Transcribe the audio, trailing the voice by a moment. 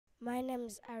My name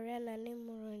is Ariana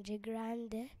Nimurunji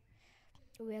Grande.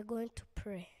 We are going to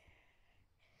pray.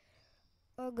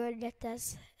 Oh God, let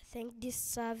us thank this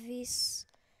service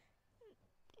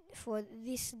for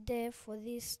this day, for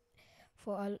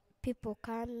all people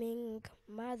coming,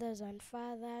 mothers and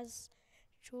fathers,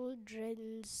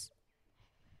 children's.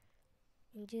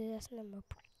 In Jesus' name I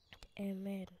pray.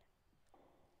 Amen.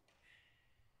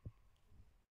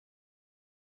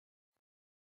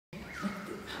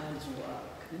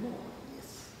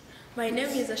 My name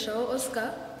is Ashao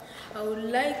Oscar. I would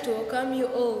like to welcome you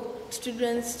all to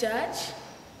Children's Church.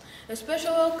 A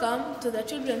special welcome to the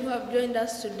children who have joined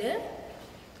us today.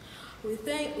 We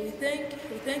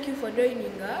thank you for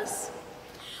joining us.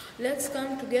 Let's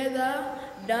come together,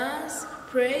 dance,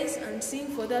 praise, and sing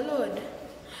for the Lord.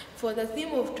 For the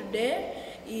theme of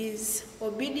today is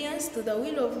obedience to the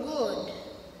will of God.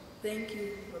 Thank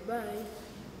you. Bye-bye.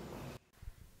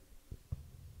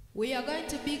 We are going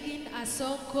to begin a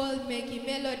song called Making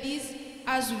Melodies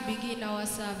as we begin our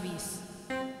service.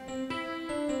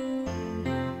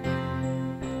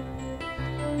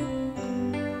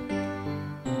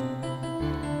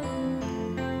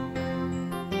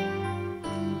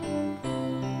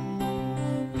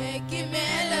 Making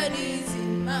melodies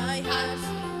in my heart,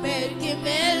 making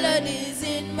melodies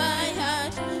in my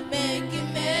heart,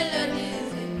 making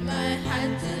melodies in my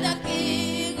heart to the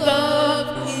King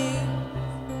of Kings.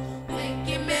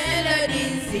 Making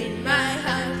melodies in my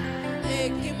heart,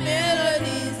 making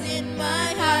melodies in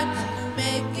my heart,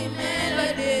 making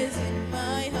melodies in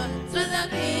my heart to the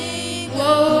King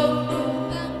of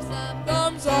Kings.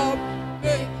 Thumbs up,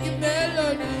 making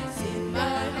melodies in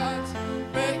my heart,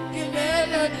 making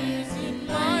melodies in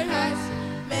my heart,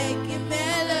 making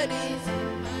melodies in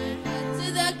my heart to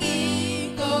the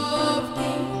King of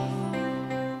Kings.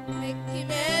 Making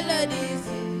melodies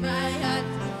in my heart,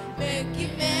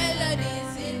 making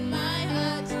melodies in my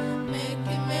heart,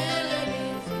 making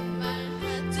melodies in my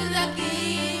heart to the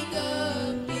King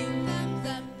of Kings.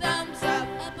 Thumbs up,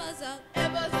 thumbs up,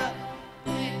 elbows up,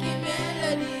 making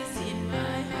melodies in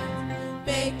my heart,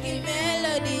 making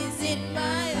melodies in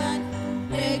my heart,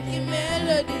 making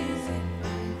melodies in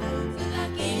my heart to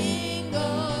the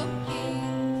King of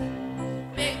Kings.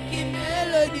 Making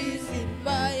melodies in my heart,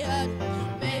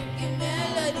 making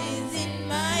melodies in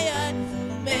my heart,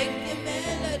 making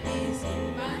melodies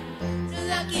in my heart to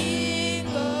the King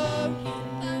of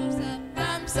Kings.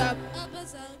 Thumbs up,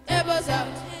 elbows up,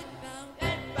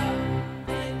 head bow,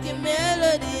 making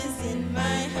melodies in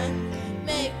my hand,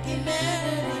 making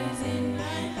melodies in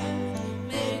my hand,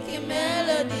 making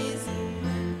melodies in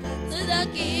my hand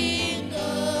to the King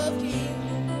of Kings.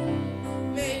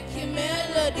 Making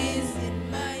melodies in my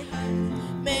heart,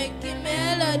 making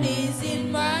melodies in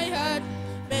my heart,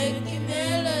 making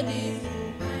melodies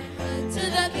in my heart to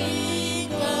the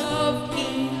King of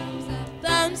Kings.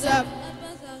 Thumbs up,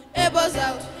 elbows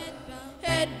out,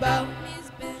 head bow,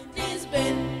 knees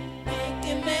bend,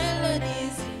 making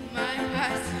melodies in my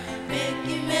heart,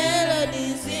 making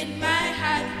melodies in my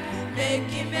heart,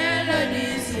 making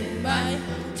melodies in my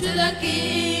heart to the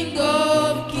King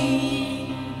of Kings.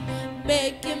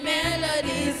 Making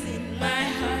melodies in my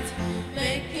heart,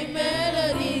 making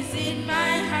melodies in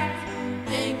my heart,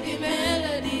 making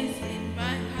melodies in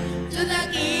my heart to the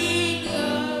King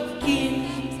of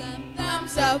Kings.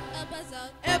 Thumbs up,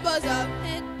 elbows up,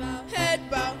 head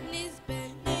bow, knees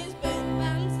bend,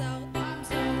 thumbs out,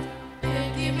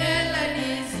 making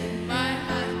melodies in my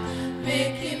heart,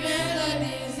 making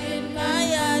melodies in my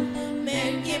heart,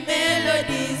 making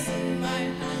melodies in my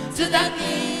heart to the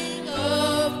King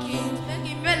of Kings.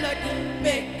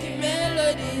 Making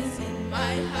melodies in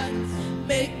my heart,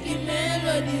 making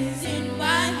melodies in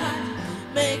my heart,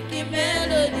 making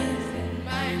melodies in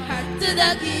my heart to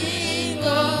the King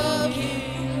of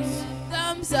Kings.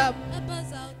 Thumbs up,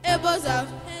 elbows out,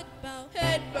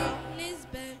 head bow, knees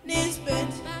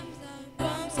bent,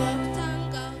 thumbs up,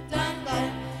 tongue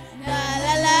out, la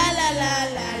la la la la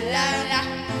la la la,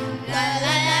 la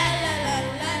la la la la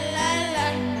la la,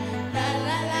 la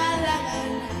la la la la la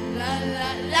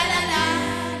la la la.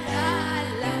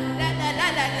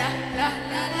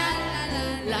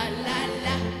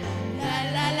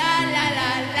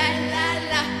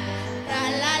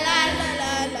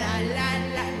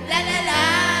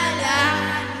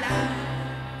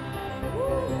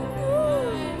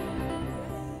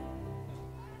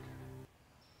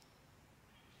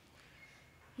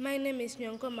 My name is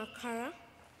Nyongo Makara.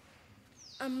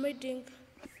 I'm reading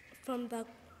from the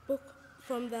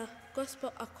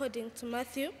Gospel according to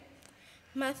Matthew.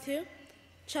 Matthew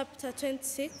chapter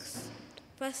 26,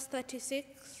 verse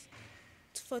 36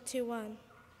 to 41.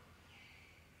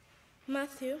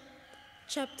 Matthew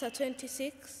chapter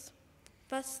 26,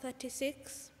 verse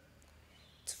 36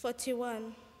 to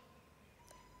 41.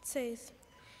 It says,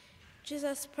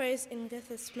 Jesus prays in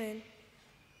Gethsemane.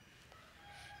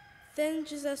 Then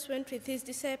Jesus went with his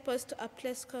disciples to a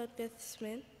place called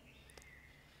Gethsemane,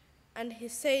 and he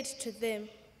said to them,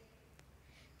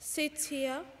 "Sit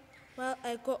here while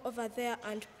I go over there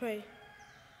and pray."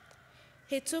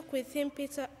 He took with him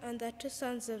Peter and the two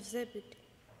sons of Zebedee.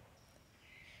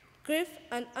 Grief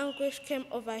and anguish came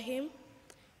over him,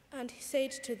 and he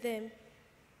said to them,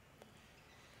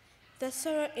 "The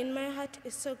sorrow in my heart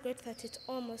is so great that it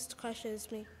almost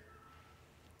crushes me.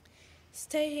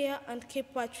 Stay here and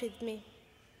keep watch with me."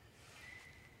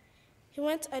 He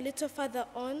went a little further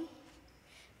on,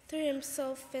 threw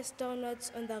himself face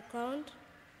downwards on the ground,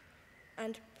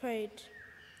 and prayed,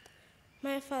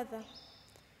 "My Father,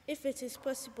 if it is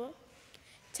possible,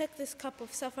 take this cup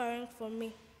of suffering from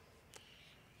me.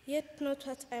 Yet not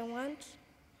what I want,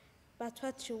 but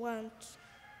what you want."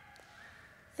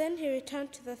 Then he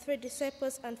returned to the three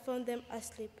disciples and found them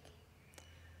asleep.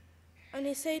 And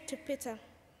he said to Peter,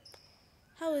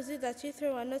 "How is it that you three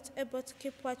were not able to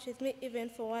keep watch with me even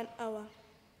for 1 hour?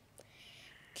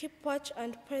 Keep watch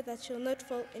and pray that you will not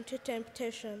fall into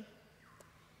temptation.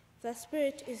 The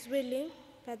spirit is willing,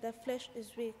 but the flesh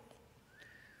is weak."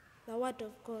 The word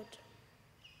of God.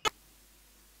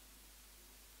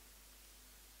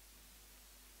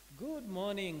 Good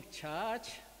morning, church.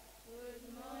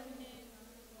 Good morning.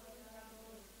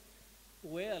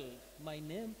 Well, my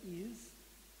name is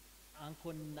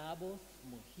Uncle Naboth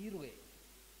Muhirwe,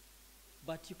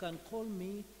 but you can call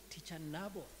me Teacher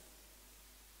Naboth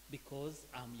because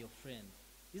I'm your friend.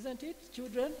 Isn't it,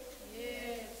 children?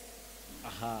 Yes.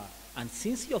 Aha. And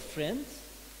since you're friends,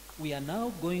 we are now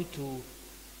going to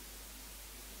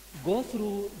go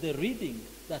through the reading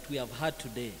that we have had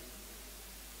today.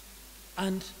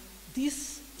 And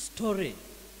this story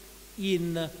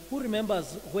who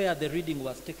remembers where the reading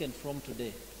was taken from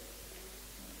today?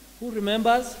 Who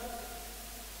remembers?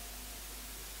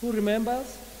 Who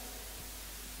remembers?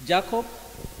 Jacob?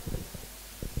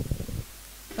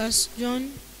 1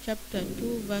 John chapter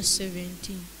 2 verse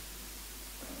 17.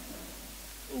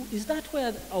 Is that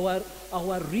where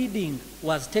our reading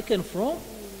was taken from?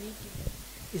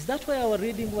 Is that where our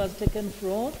reading was taken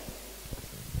from?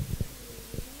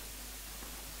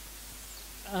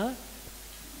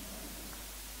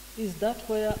 Is that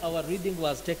where our reading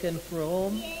was taken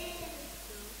from?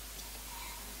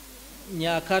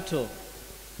 Nyakato.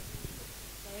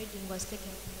 The reading was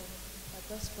taken from the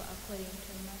Gospel according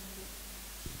to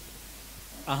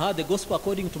Matthew. The Gospel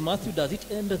according to Matthew. Does it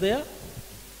end there?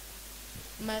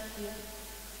 Matthew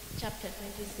chapter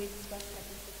 26, verse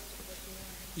 36 to 41.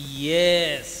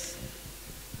 Yes.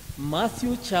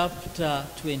 Matthew chapter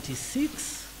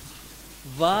 26,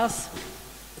 verse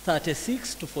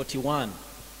 36 to 41.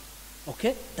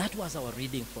 Okay? That was our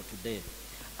reading for today.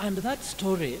 And that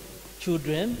story,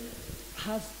 children,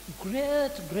 has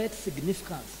great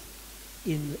significance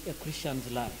in a Christian's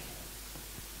life.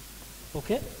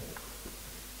 Okay?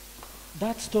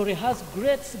 That story has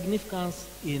great significance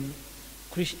in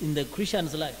the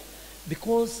Christian's life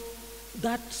because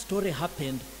that story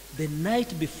happened the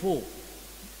night before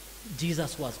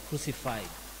Jesus was crucified.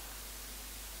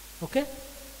 Okay?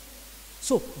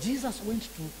 So Jesus went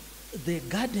to the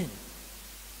garden.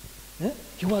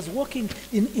 He was walking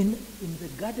in the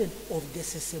garden of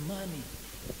Gethsemane.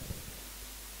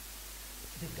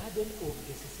 The garden of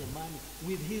Gethsemane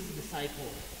with his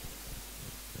disciples.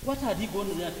 What had he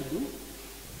gone there to do?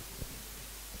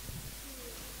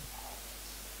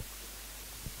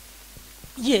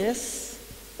 Yes.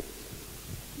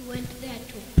 He went there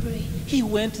to pray. He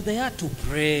went there to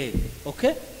pray.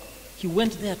 Okay? He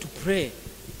went there to pray.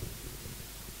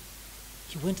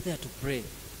 He went there to pray.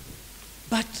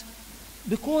 But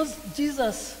because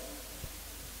Jesus,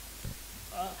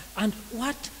 and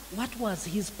what was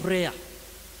his prayer?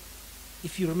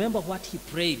 If you remember what he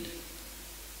prayed.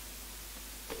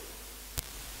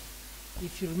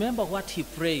 If you remember what he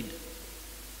prayed.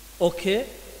 Okay?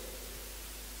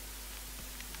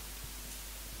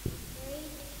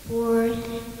 For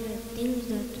the things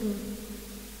that will.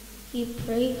 He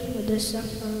prayed for the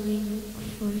suffering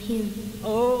from him.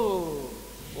 Oh,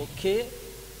 okay.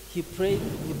 He prayed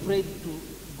to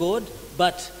God,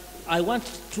 but I want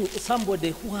to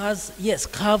somebody who has, yes,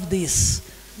 carve this.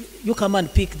 You come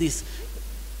and pick this.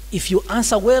 If you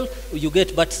answer well, you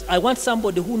get, but I want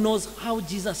somebody who knows how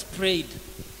Jesus prayed.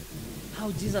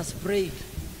 How Jesus prayed.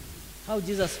 How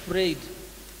Jesus prayed.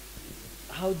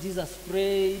 How Jesus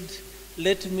prayed.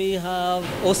 Let me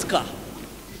have Oscar.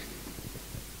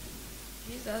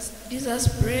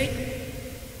 Jesus prayed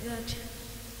that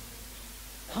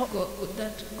How?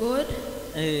 that God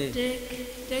Eh,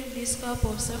 take this cup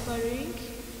of suffering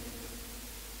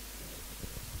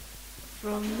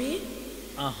from me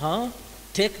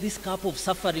Take this cup of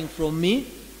suffering from me.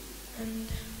 and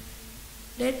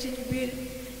let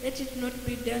it not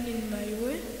be done in my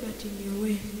way, but in your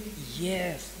way.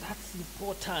 Yes, that's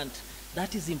important.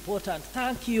 That is important.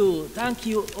 Thank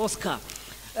you, Oscar.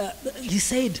 He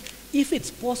said, if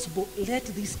it's possible, let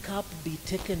this cup be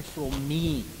taken from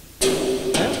me.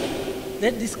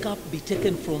 Let this cup be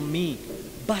taken from me,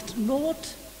 but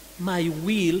not my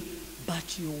will,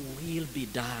 but your will be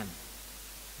done.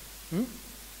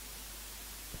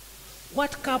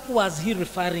 What cup was he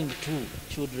referring to,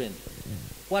 children?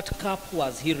 What cup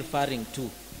was he referring to?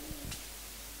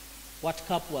 What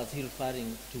cup was he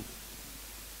referring to?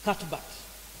 Cuthbert.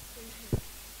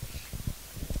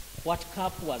 What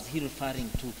cup was he referring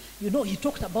to? You know, he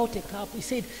talked about a cup. He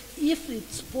said, if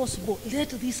it's possible, let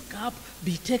this cup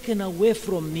be taken away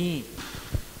from me.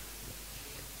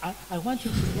 I want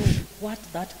you to know what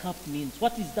that cup means.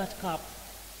 What is that cup?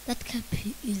 That cup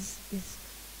is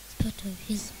part of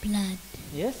his blood.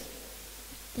 Yes?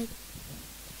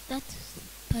 That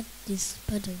part is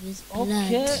part of his blood.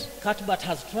 Okay, Cuthbert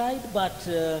has tried, but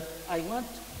I want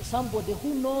somebody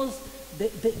who knows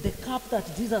the cup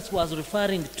that Jesus was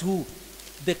referring to.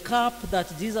 The cup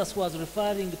that Jesus was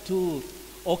referring to.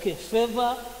 Okay,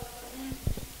 Favor.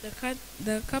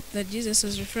 The cup that Jesus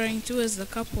was referring to is the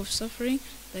cup of suffering,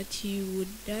 that he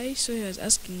would die, so he was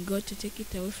asking God to take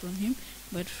it away from him,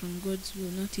 but from God's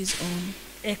will, not his own.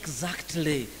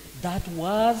 Exactly. That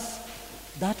was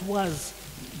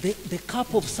the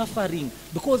cup of suffering,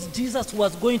 because Jesus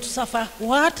was going to suffer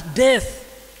what? Death.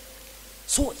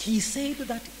 So he said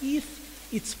that if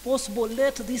it's possible,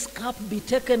 let this cup be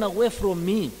taken away from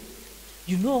me.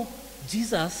 You know,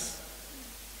 Jesus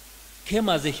came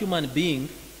as a human being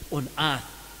on earth,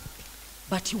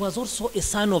 but he was also a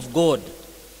son of God.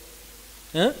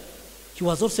 He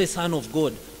was also a son of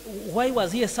God. Why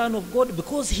was he a son of God?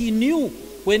 Because he knew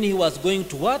when he was going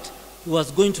to what? He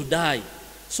was going to die.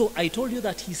 So I told you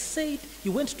that he said he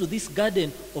went to this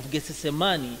garden of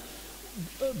Gethsemane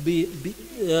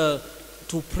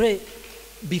to pray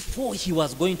before he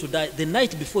was going to die, the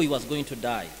night before he was going to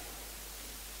die.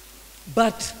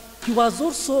 But he was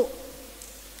also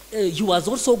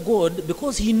God,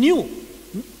 because he knew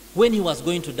when he was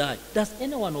going to die. Does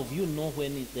any one of you know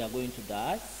when they are going to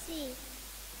die? See.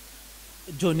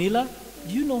 Jonila,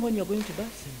 do you know when you're going to die?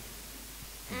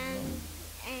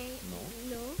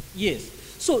 No. Yes.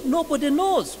 So nobody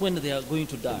knows when they are going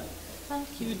to die.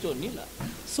 Thank you, Jonila.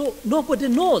 So nobody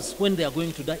knows when they are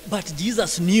going to die, but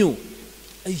Jesus knew.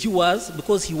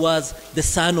 Because he was the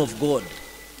Son of God.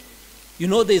 You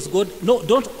know there is God. No,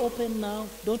 don't open now.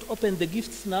 Don't open the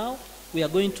gifts now. We are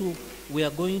going to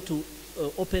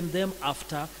open them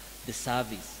after the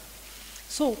service.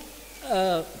 So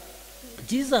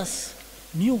Jesus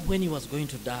knew when he was going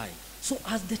to die. So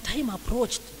as the time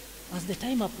approached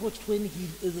when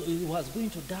he was going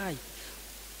to die,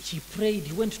 he prayed.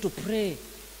 He went to pray,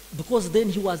 because then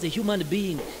he was a human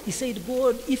being. He said,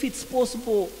 God, if it's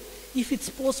possible,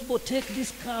 take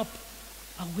this cup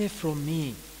away from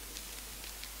me.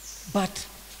 But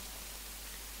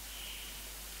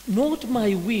not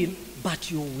my will, but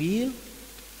your will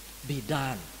be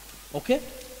done. Okay?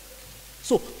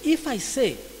 So if I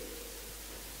say,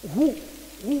 who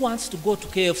wants to go to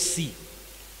KFC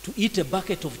to eat a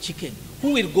bucket of chicken?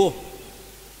 Who will go?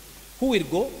 Who will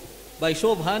go? By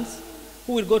show of hands,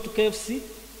 who will go to KFC?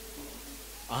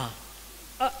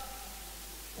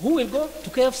 Who will go to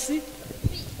KFC?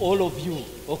 All of you,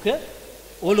 okay?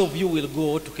 All of you will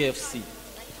go to KFC.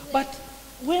 But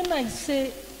when I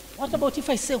say, what about if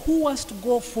I say, who wants to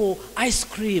go for ice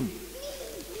cream?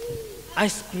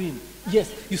 Ice cream.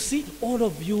 Yes, you see, all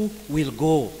of you will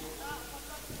go.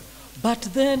 But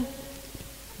then,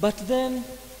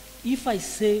 if I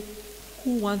say,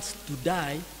 who wants to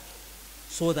die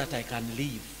so that I can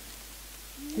live?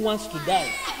 Who wants to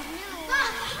die?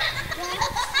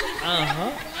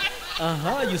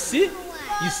 You see,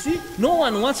 no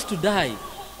one wants to die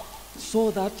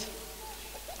so that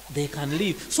they can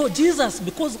live. So Jesus,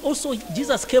 because also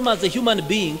Jesus came as a human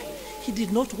being, he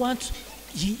did not want,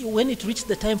 when it reached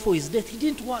the time for his death, he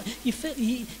didn't want, he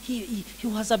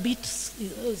was a bit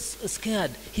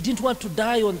scared. He didn't want to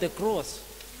die on the cross.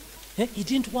 He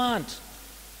didn't want,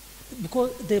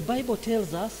 because the Bible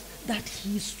tells us that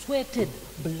he sweated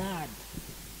blood.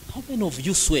 How many of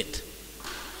you sweat?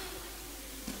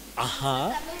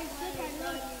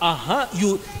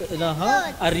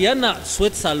 Ariana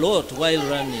sweats a lot while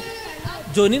running.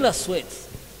 Jonila sweats.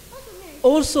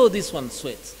 Also this one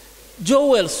sweats.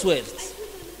 Joel sweats.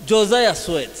 Josiah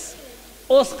sweats.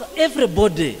 Oscar,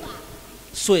 everybody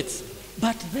sweats.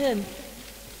 But then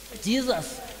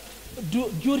Jesus,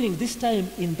 during this time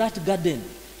in that garden,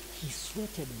 he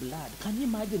sweated blood. Can you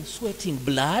imagine sweating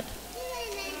blood?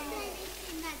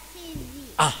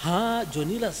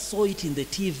 Jonila saw it in the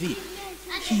TV.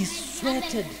 He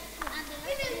sweated.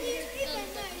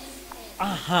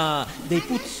 They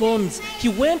put songs. He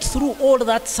went through all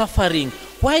that suffering.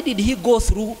 Why did he go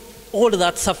through all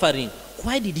that suffering?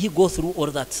 Why did he go through all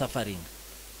that suffering?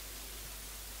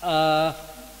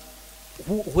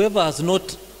 Whoever has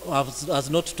not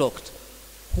talked.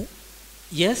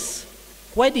 Yes?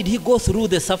 Why did he go through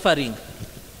the suffering?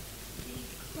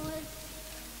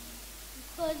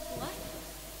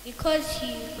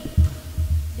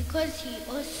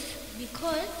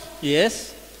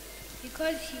 Yes?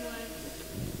 Because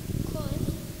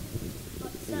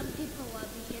some people were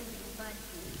behaving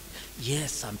badly.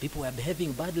 Yes, some people were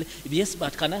behaving badly. Yes,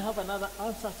 but can I have another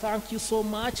answer? Thank you so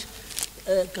much.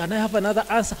 Can I have another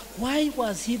answer? Why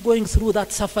was he going through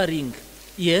that suffering?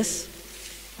 Yes?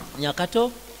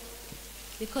 Nyakato?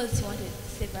 Because he wanted to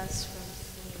save us from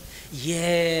sin.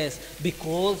 Yes,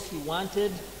 because he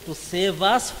wanted to save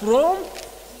us from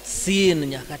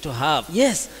sin. Nyakato have.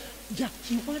 Yes. Yeah,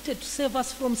 he wanted to save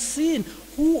us from sin.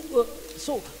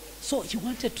 So he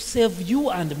wanted to save you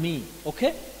and me,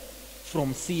 okay?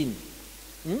 From sin.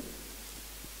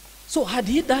 So had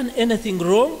he done anything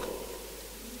wrong? No.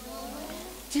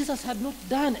 Jesus had not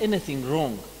done anything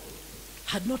wrong.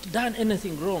 Had not done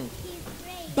anything wrong.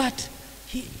 But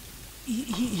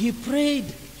he prayed.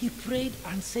 He prayed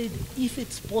and said, if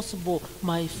it's possible,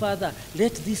 my Father,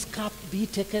 let this cup be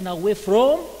taken away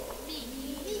from me.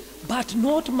 But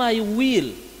not my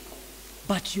will,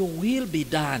 but your will be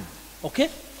done. Okay?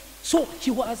 So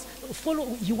he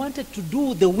wanted to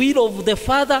do the will of the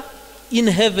Father in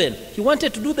heaven. He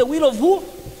wanted to do the will of who?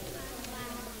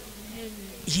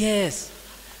 Yes.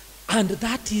 And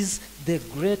that is the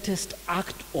greatest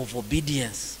act of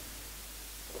obedience.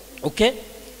 Okay?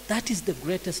 That is the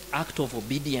greatest act of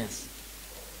obedience.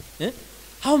 Eh?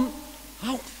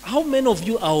 How many of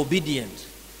you are obedient?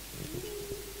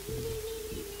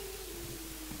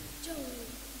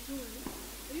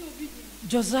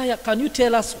 Josiah, can you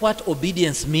tell us what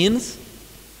obedience means?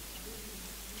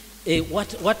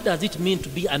 What does it mean to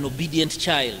be an obedient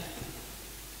child?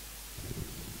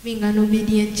 Being an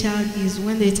obedient child is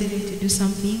when they tell you to do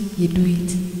something, you do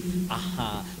it.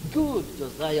 Good,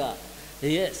 Josiah.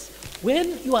 Yes.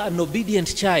 When you are an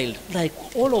obedient child, like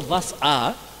all of us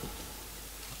are,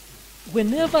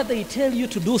 whenever they tell you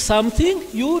to do something,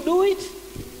 you do it.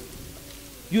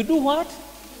 You do what?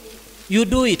 You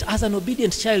do it. As an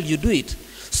obedient child, you do it.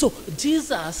 So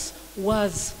Jesus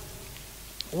was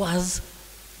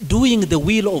doing the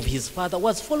will of his Father,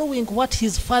 was following what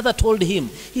his Father told him.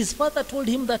 His Father told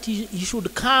him that he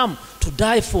should come to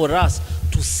die for us,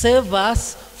 to save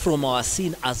us from our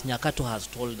sin, as Nyakato has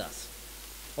told us.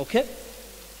 Okay?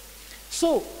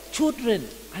 So, children,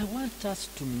 I want us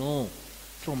to know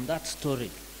from that story,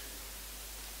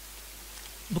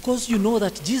 because you know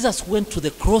that Jesus went to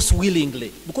the cross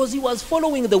willingly, because he was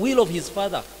following the will of his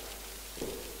Father.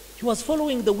 He was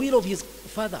following the will of his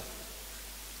Father.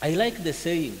 I like the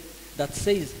saying that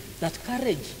says that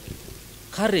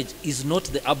courage is not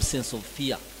the absence of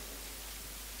fear,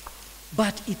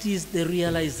 but it is the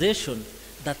realization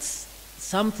that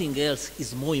something else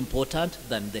is more important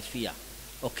than the fear.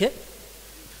 Okay?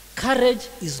 Courage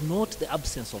is not the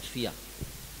absence of fear,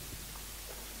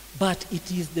 but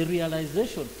it is the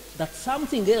realization that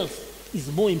something else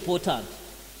is more important.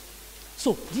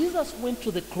 So Jesus went to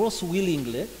the cross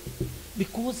willingly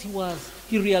because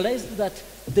he realized that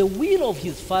the will of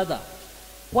his Father,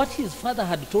 what his Father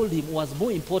had told him, was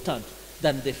more important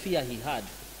than the fear he had.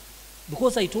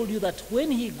 Because I told you that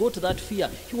when he got that fear,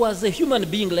 he was a human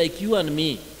being like you and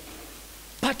me.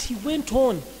 But he went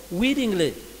on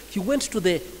willingly. He went to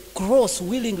the cross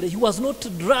willingly. He was not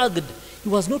dragged. He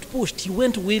was not pushed. He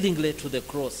went willingly to the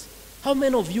cross. How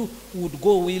many of you would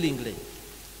go willingly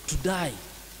to die?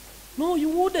 No, you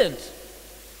wouldn't.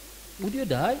 Would you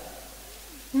die?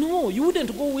 No, you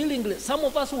wouldn't go willingly. Some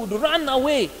of us would run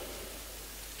away.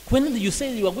 When you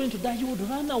say you are going to die, you would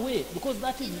run away because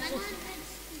that is so.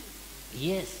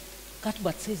 Yes,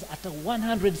 Cuthbert says at a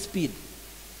 100 speed.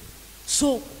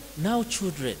 So now,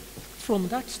 children, from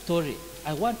that story,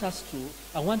 I want to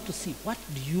see what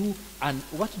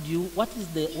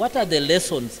are the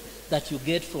lessons that you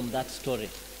get from that story.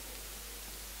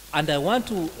 And I want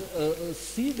to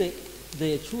see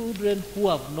the children who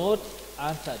have not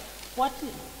answered. What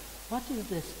is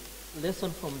the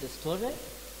lesson from the story?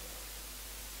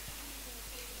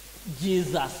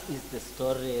 Jesus is the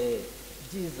story.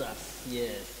 Jesus,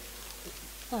 yes.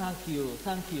 Thank you,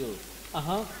 thank you.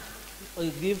 I'll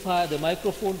give her the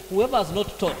microphone. Whoever has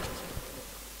not talked.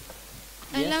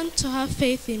 I learned to have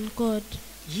faith in God.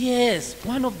 Yes,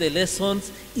 one of the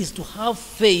lessons is to have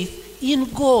faith in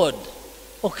God.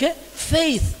 Okay?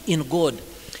 Faith in God.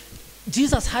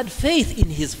 Jesus had faith in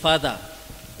his Father.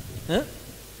 Huh?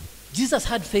 Jesus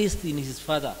had faith in his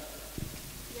Father.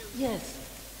 Yes,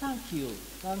 thank you.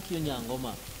 Thank you,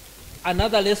 Nyangoma.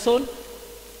 Another lesson.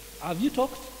 Have you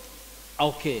talked?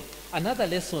 Okay. Another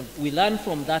lesson we learn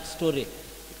from that story,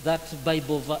 that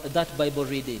Bible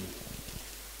reading.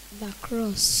 The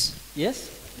cross. Yes?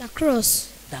 The cross.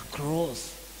 The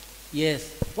cross.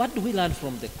 Yes. What do we learn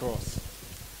from the cross?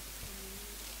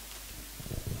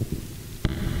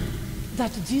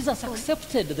 That Jesus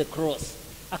accepted the cross,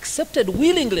 accepted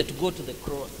willingly to go to the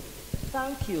cross.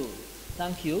 Thank you.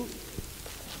 Thank you.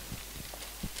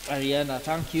 Ariana,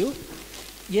 thank you.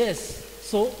 Yes.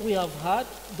 So we have heard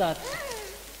that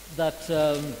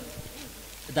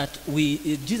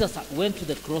Jesus went to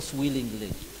the cross willingly.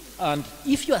 And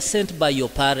if you are sent by your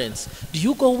parents, do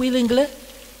you go willingly?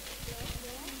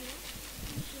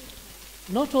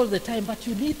 Not all the time, but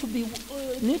you need to be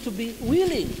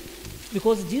willing,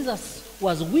 because Jesus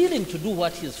was willing to do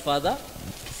what his Father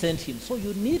sent him. So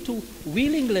you need to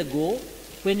willingly go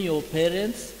when your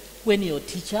parents, when your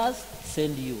teachers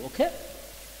send you, okay?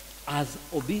 As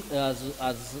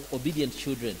obedient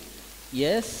children.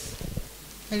 Yes?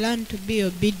 I learned to be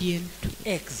obedient.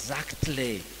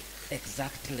 Exactly.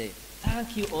 Exactly.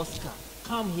 Thank you, Oscar.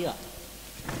 Come here.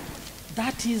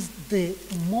 That is the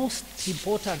most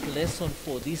important lesson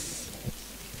for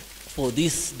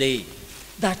this day.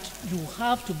 That you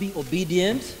have to be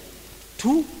obedient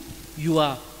to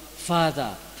your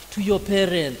father, to your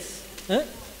parents,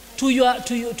 to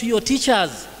your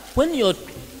teachers.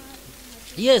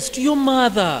 To your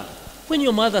mother. When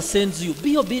your mother sends you,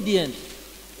 be obedient.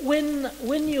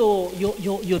 When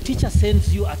your teacher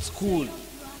sends you at school,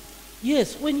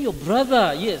 yes, when your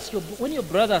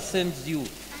brother sends you,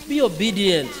 be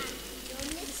obedient.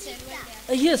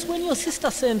 Yes, when your sister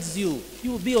sends you,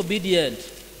 you will be obedient.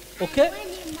 Okay?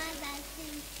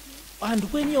 And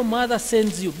when your mother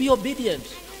sends you, be obedient.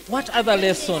 What other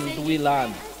lesson do we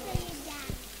learn?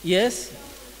 Yes?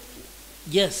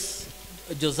 Yes.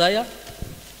 Josiah?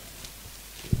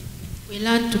 We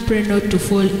learn to pray not to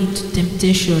fall into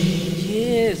temptation.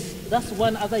 Yes, that's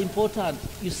one other important.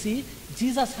 You see,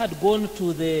 Jesus had gone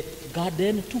to the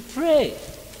garden to pray.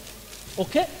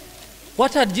 Okay?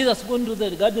 What had Jesus gone to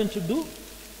the garden to do?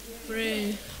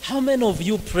 Pray. How many of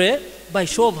you pray? By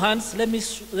show of hands, let me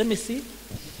see.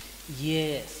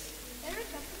 Yes.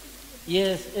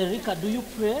 Yes, Erica, do you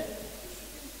pray?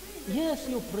 Yes,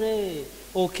 you pray.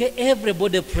 Okay,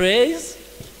 everybody prays.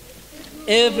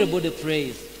 Everybody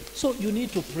prays. So you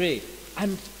need to pray.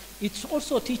 And it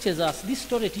also teaches us, this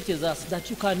story teaches us that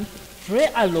you can pray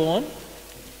alone,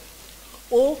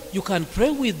 or you can pray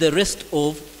with the rest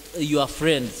of your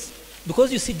friends.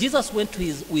 Because you see, Jesus went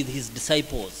with his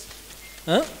disciples.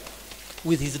 Huh?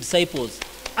 With his disciples.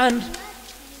 And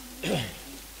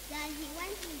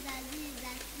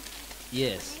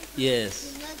yes, yes.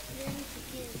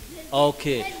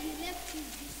 Okay.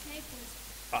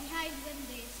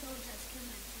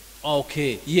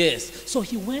 Okay, yes. So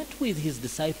he went with his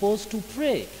disciples to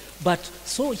pray. But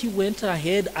so he went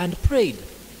ahead and prayed.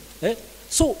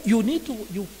 So you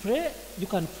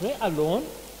can pray alone,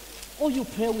 or you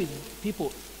pray with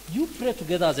people. You pray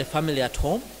together as a family at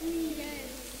home?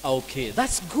 Yes. Okay,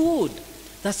 that's good.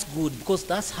 That's good, because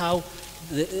that's how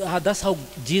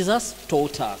Jesus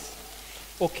taught us.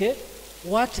 Okay?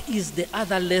 What is the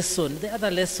other lesson? The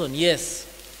other lesson, yes.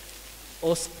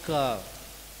 Oscar.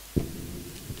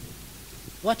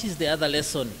 What is the other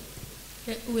lesson?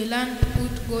 We learn to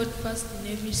put God first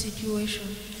in every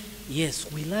situation.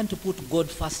 Yes, we learn to put God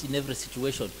first in every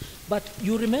situation. But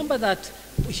you remember that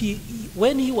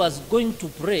when he was going to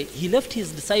pray, he left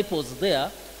his disciples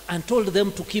there and told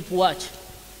them to keep watch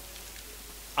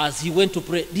as he went to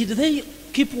pray. Did they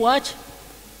keep watch?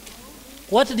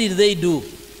 What did they do?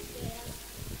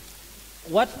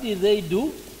 What did they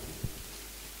do?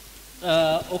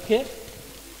 Okay.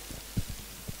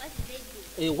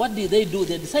 What did they do?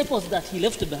 The disciples that he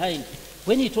left behind,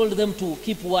 when he told them to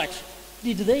keep watch,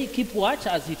 did they keep watch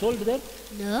as he told them?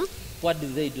 No. What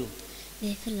did they do?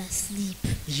 They fell asleep.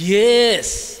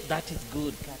 Yes, that is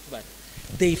good, Cuthbert.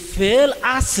 They fell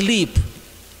asleep.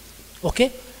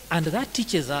 Okay? And that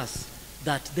teaches us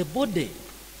that the body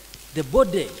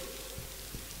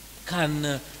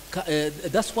can,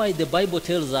 that's why the Bible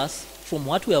tells us, from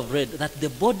what we have read, that the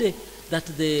that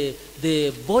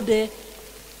the body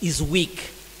is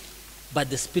weak, but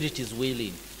the spirit is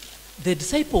willing. The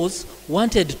disciples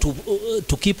wanted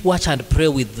to keep watch and pray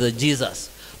with Jesus,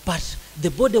 but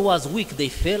the body was weak. They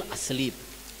fell asleep.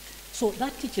 So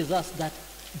that teaches us that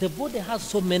the body has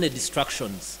so many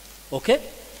distractions. Okay?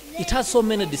 It has so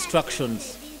many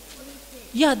distractions.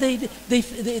 Yeah,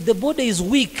 the body is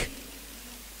weak.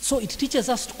 So it teaches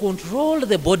us to control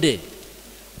the body.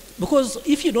 Because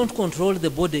if you don't control the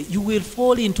body, you will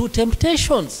fall into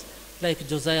temptations. Like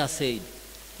Josiah said,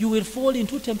 you will fall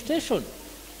into temptation.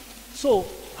 So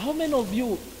how many of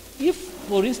you, if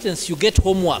for instance you get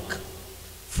homework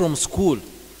from school,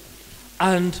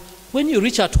 and when you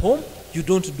reach at home, you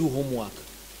don't do homework,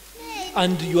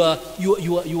 and you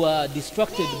are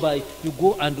distracted by, you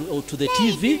go and to the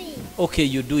TV, okay,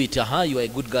 you do it, you are a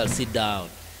good girl, sit down.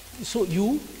 So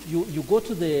you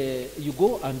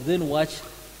go and then watch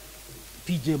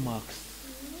PJ Maxx.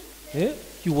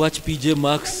 You watch PJ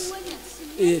Maxx.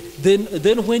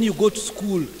 Then when you go to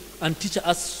school and teacher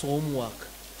asks homework,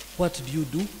 what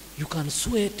do? You can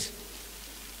sweat.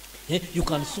 You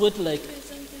can sweat like,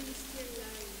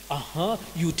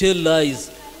 you tell lies.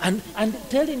 And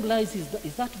telling lies,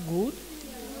 is that good?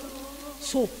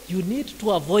 So you need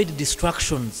to avoid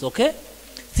distractions, okay?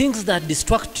 Things that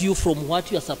distract you from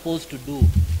what you are supposed to do.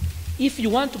 If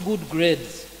you want good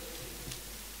grades,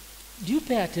 do you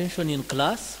pay attention in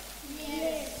class?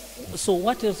 Yes. So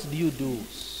what else do you do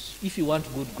if you want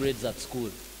good grades at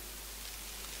school?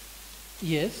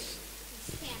 Yes?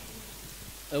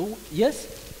 Yes?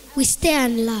 We stay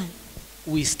and learn.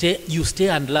 You stay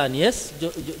and learn, yes?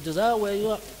 Josiah, where you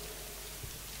are?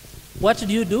 What do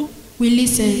you do? We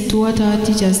listen to what our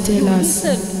teachers tell us.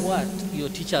 Listen to what your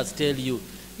teachers tell you.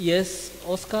 Yes,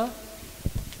 Oscar?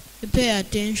 We pay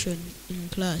attention in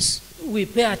class. We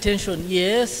pay attention,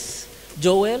 yes.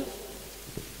 Joel?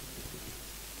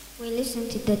 We listen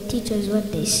to the teachers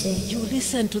what they say. You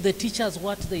listen to the teachers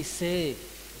what they say.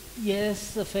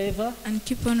 Yes, Favor? And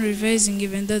keep on revising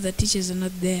even though the teachers are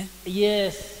not there.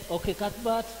 Yes. Okay,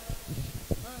 Cuthbert?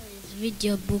 Always read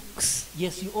your books.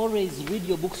 Yes, you always read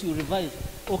your books, you revise.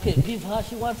 Okay, give her,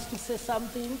 she wants to say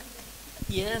something.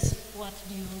 Yes, what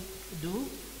do you do?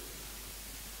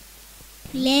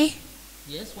 Play.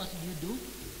 Yes, what do you do?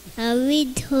 I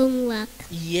read homework.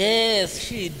 Yes,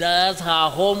 she does her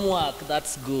homework.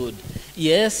 That's good.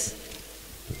 Yes?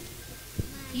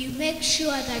 You make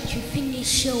sure that you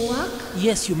finish your work.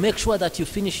 Yes, you make sure that you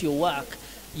finish your work.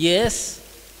 Yes?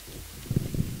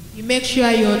 You make sure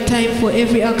you're on time for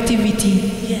every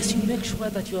activity. Yes, you make sure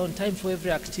that you're on time for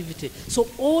every activity. So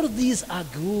all these are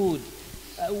good.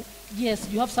 Yes,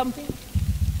 you have something?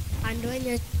 And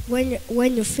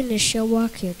when you finish your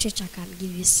work, your teacher can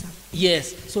give you some.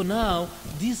 Yes. So now,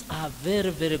 these are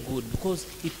very, very good because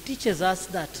it teaches us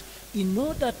that in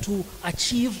order to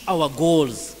achieve our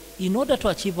goals, we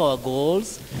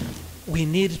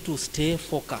need to stay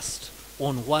focused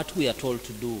on what we are told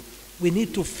to do. We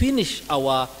need to finish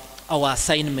our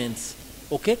assignments.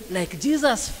 Okay? Like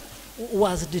Jesus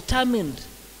was determined,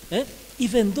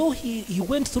 even though he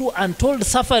went through untold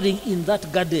suffering in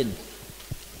that garden,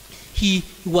 he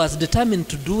was determined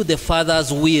to do the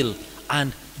Father's will,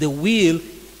 and the will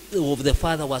of the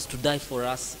Father was to die for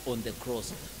us on the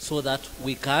cross so that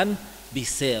we can be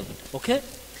saved. Okay?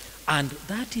 And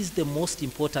that is the most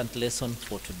important lesson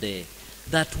for today,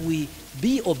 that we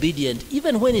be obedient.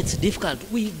 Even when it's difficult,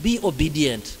 we be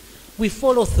obedient. We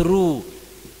follow through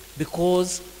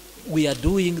because we are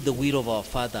doing the will of our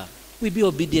Father. We be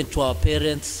obedient to our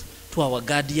parents, to our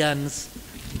guardians,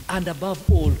 and above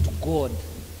all to God,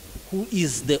 who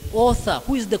is the author,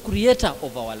 who is the creator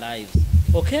of our lives.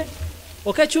 Okay?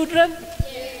 Okay, children?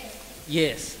 Yes.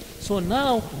 Yes. So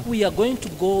now we are going to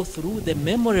go through the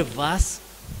memory verse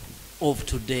of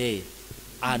today,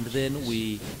 and then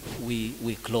we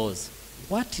close.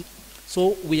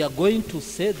 So we are going to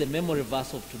say the memory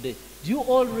verse of today. Do you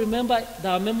all remember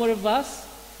the memory verse?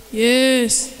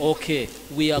 Yes. Okay,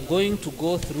 we are going to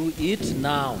go through it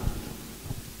now.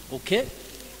 Okay?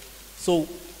 So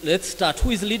let's start.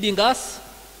 Who is leading us?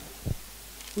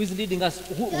 Who is leading us?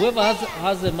 Whoever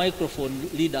has a microphone,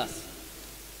 lead us.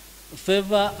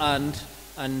 Favor and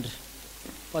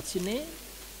what's your name?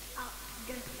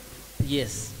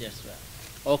 Yes,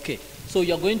 right. Okay, so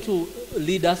you're going to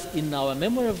lead us in our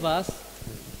memory verse.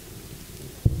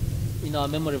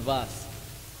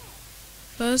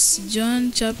 First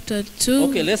John chapter 2.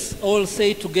 Okay, let's all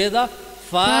say together.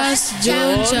 First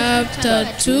John chapter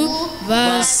 2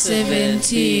 verse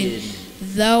 17.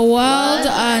 The world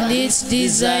and its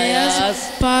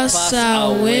desires pass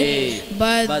away,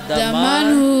 but the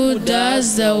man who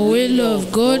does the will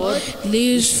of God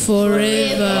lives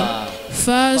forever.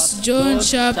 1 John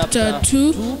chapter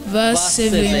 2, verse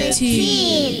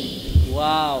 17.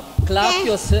 Wow.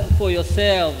 Clap for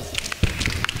yourselves.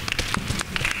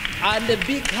 And a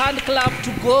big hand clap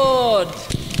to God.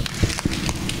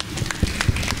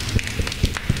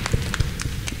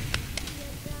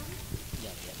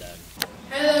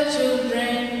 Hello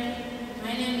children,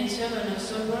 my name is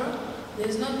Lweza. There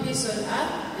is no peace on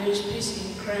earth, there is peace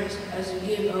in Christ as we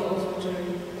give our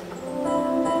offering.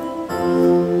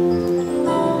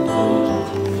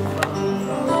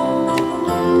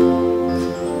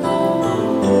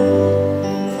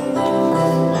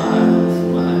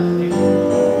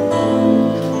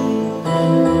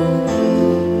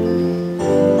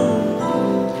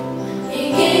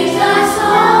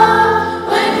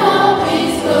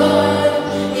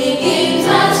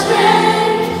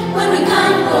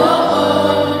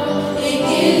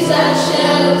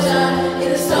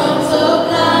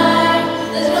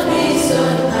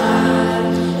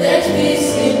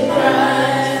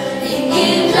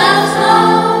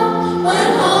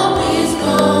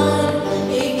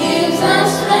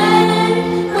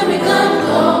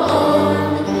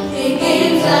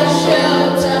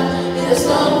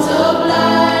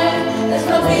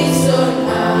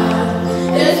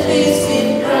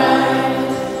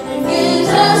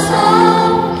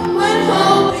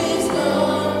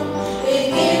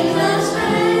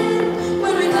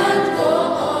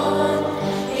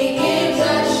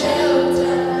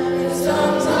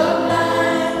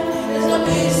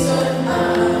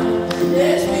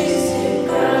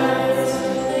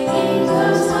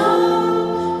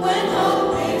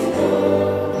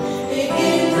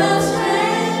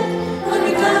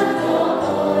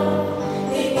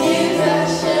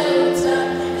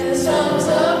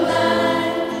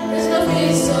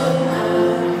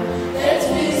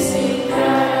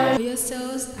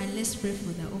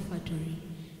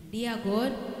 Dear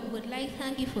God, we would like to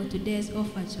thank you for today's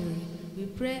offertory. We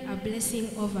pray a blessing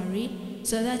over it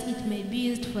so that it may be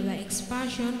used for the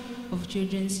expansion of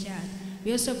Children's Church.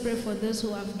 We also pray for those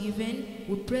who have given.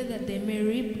 We pray that they may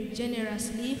reap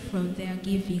generously from their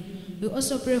giving. We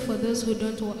also pray for those who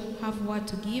don't have what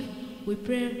to give. We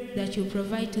pray that you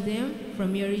provide to them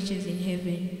from your riches in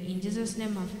heaven. In Jesus'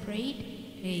 name I've prayed.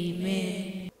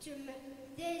 Amen.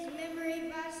 Today's memory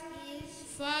verse is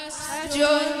 1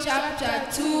 John chapter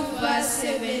 2, verse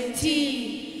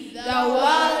 17. The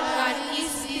world and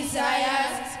its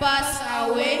desires pass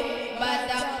away, but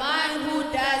the man who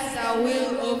does the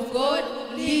will of God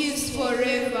lives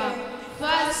forever.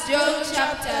 1 John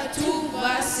chapter 2,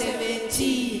 verse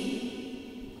 17.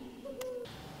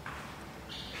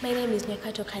 My name is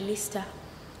Nekato Kalista.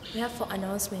 We have 4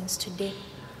 announcements today.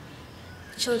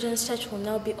 Children's Church will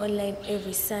now be online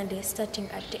every Sunday starting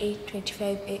at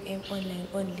 8:25 a.m. online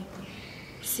only.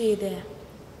 See you there.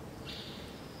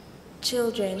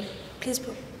 Children, please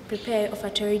prepare your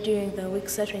offertory during the week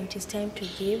so when it is time to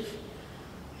give,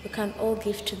 we can all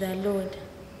give to the Lord.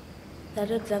 The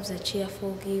Lord loves a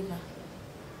cheerful giver.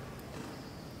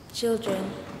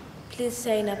 Children, please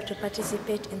sign up to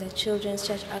participate in the Children's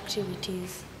Church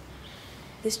activities.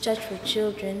 This church for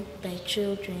children by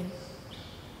children.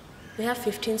 We have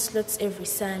 15 slots every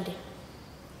Sunday.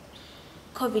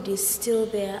 COVID is still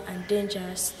there and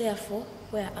dangerous, therefore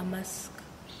wear a mask.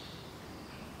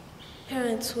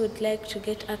 Parents who would like to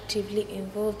get actively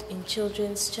involved in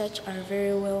Children's Church are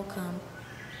very welcome.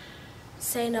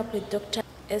 Sign up with Dr.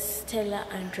 Estella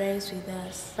and rise with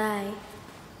us. Bye.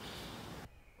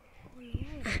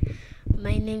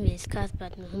 My name is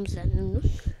Cuthbert Mahumza Nunu,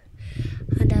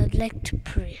 and I would like to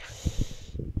pray.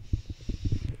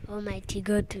 Almighty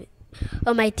God,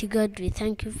 we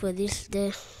thank you for this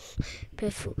day. Pray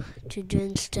for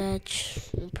Children's Church.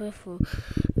 Pray for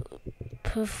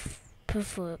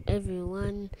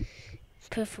everyone.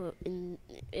 Pray for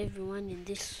everyone in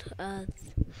this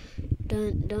earth.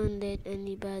 Don't let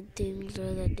any bad things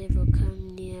or the devil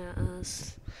come near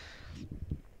us.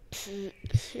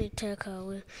 Take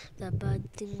away the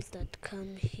bad things that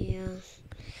come here.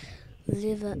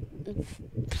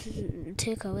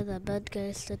 Take away the bad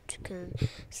guys that you can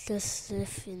stay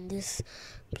safe in this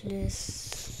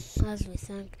place. As we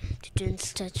thank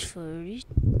Children's Church for it.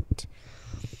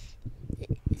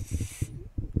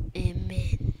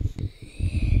 Amen.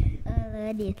 Oh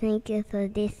Lord, we thank you for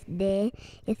this day.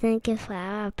 We thank you for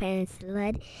our parents,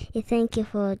 Lord. We thank you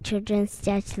for Children's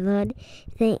Church, Lord.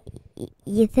 Thank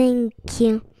you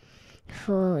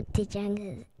for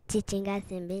teaching us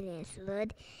in billions,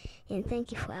 Lord. And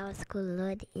thank you for our school,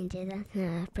 Lord. In Jesus'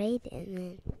 name I prayed.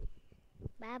 Amen.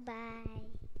 Bye-bye.